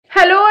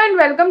Hello and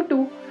welcome to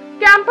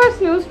Campus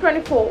News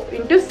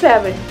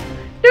 24/7.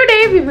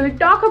 Today we will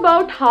talk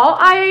about how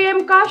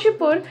IIM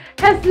Kashipur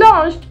has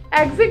launched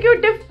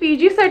Executive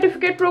PG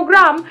Certificate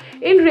Program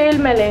in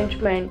Rail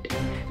Management.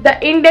 The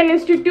Indian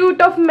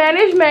Institute of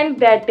Management,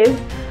 that is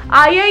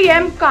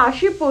IIM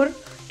Kashipur,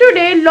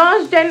 today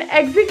launched an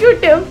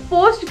Executive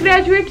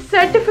Postgraduate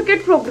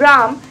Certificate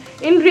Program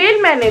in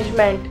Rail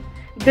Management.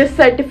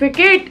 This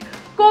certificate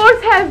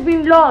course has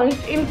been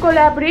launched in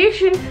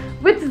collaboration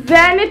with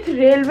Zenith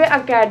Railway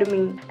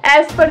Academy.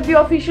 As per the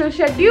official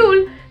schedule,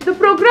 the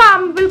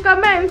program will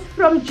commence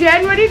from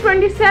January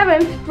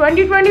 27,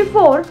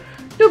 2024.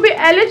 To be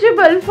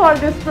eligible for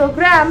this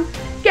program,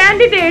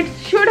 candidates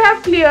should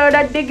have cleared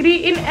a degree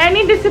in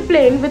any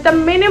discipline with a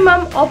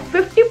minimum of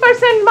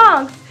 50%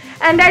 marks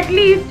and at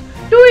least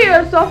 2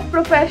 years of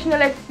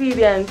professional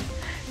experience.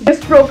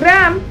 This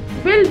program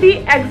will be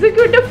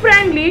executive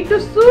friendly to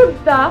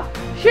suit the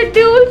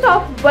schedules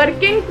of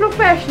working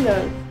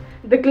professionals.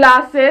 The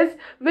classes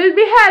will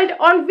be held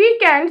on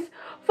weekends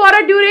for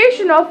a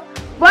duration of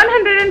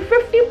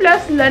 150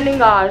 plus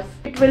learning hours.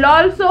 It will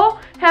also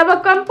have a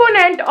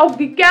component of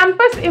the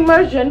campus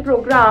immersion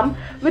program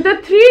with a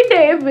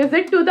 3-day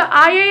visit to the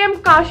IIM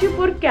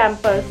Kashipur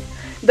campus.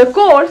 The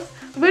course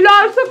will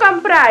also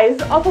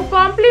comprise of a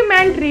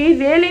complimentary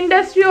rail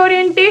industry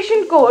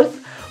orientation course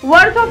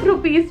worth of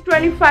rupees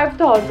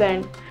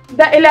 25,000.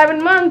 The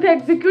 11-month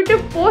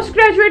Executive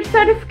Postgraduate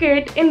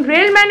Certificate in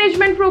Rail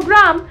Management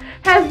program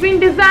has been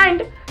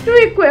designed to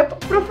equip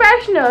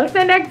professionals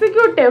and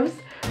executives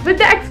with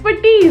the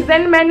expertise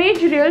and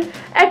managerial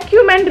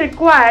acumen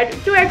required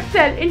to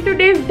excel in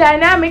today's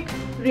dynamic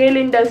rail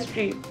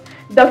industry.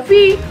 The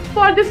fee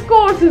for this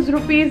course is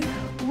rupees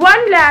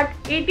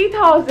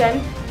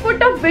 1,80,000,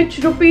 out of which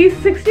rupees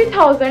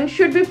 60,000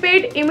 should be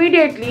paid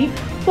immediately,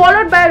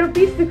 followed by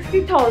rupees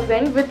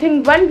 60,000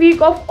 within 1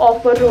 week of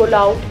offer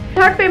rollout.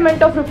 Third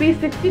payment of rupees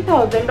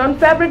 60,000 on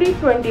February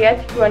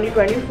 20th,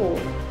 2024.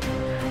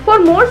 For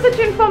more such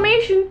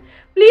information,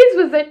 please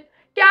visit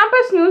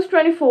Campus News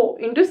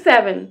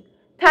 24/7.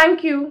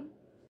 Thank you.